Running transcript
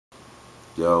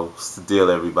Yo, what's the deal,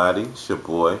 everybody? It's your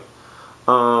boy.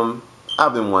 Um,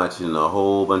 I've been watching a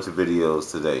whole bunch of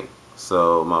videos today,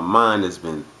 so my mind has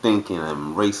been thinking.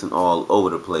 I'm racing all over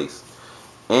the place,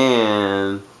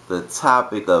 and the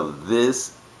topic of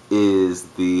this is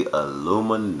the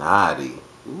Illuminati.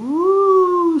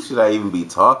 Ooh, should I even be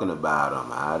talking about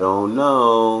them? I don't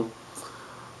know,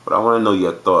 but I want to know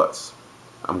your thoughts.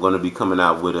 I'm going to be coming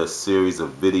out with a series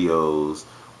of videos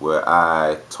where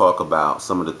I talk about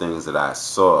some of the things that I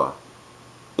saw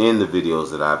in the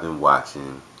videos that I've been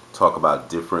watching, talk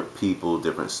about different people,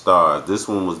 different stars. This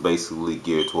one was basically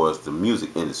geared towards the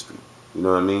music industry. You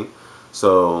know what I mean?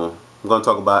 So I'm going to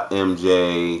talk about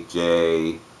MJ,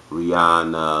 Jay,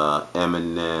 Rihanna,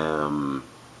 Eminem,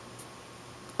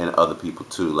 and other people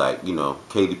too. Like,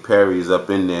 Katy Perry is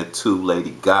up in there too,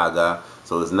 Lady Gaga.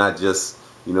 So it's not just,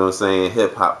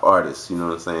 hip hop artists. You know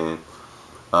what I'm saying?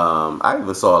 I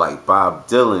even saw like Bob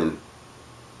Dylan.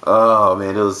 Oh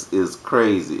man, it was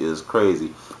crazy. It was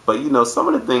crazy. But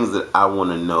some of the things that I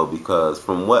want to know, because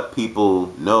from what people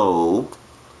know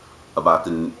about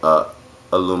the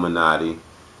Illuminati,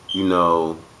 you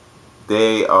know,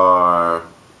 they are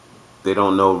they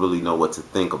don't really know what to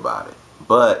think about it.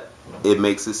 But it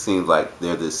makes it seem like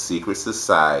they're this secret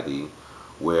society,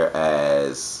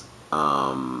 whereas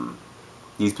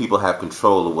these people have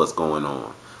control of what's going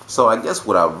on. So I guess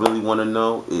what I really want to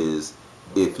know is,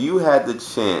 if you had the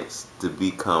chance to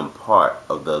become part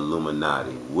of the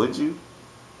Illuminati, would you?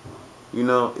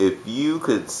 If you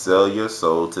could sell your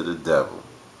soul to the devil,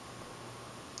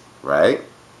 right?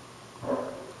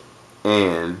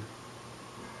 And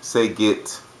say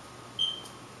get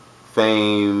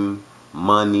fame,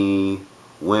 money,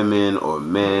 women or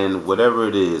men, whatever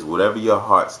it is, whatever your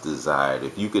heart's desired,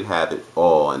 if you could have it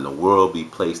all and the world be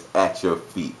placed at your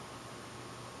feet,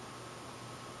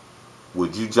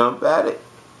 would you jump at it?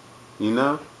 You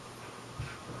know?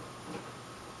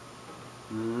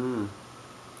 Mm,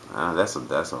 that's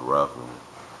a rough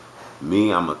one.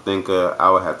 Me, I'm a thinker. I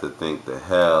would have to think the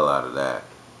hell out of that.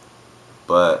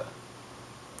 But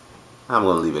I'm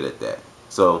gonna leave it at that.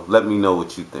 So let me know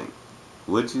what you think.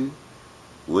 Would you?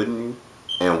 Wouldn't you?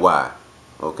 And why?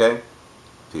 Okay?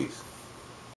 Peace.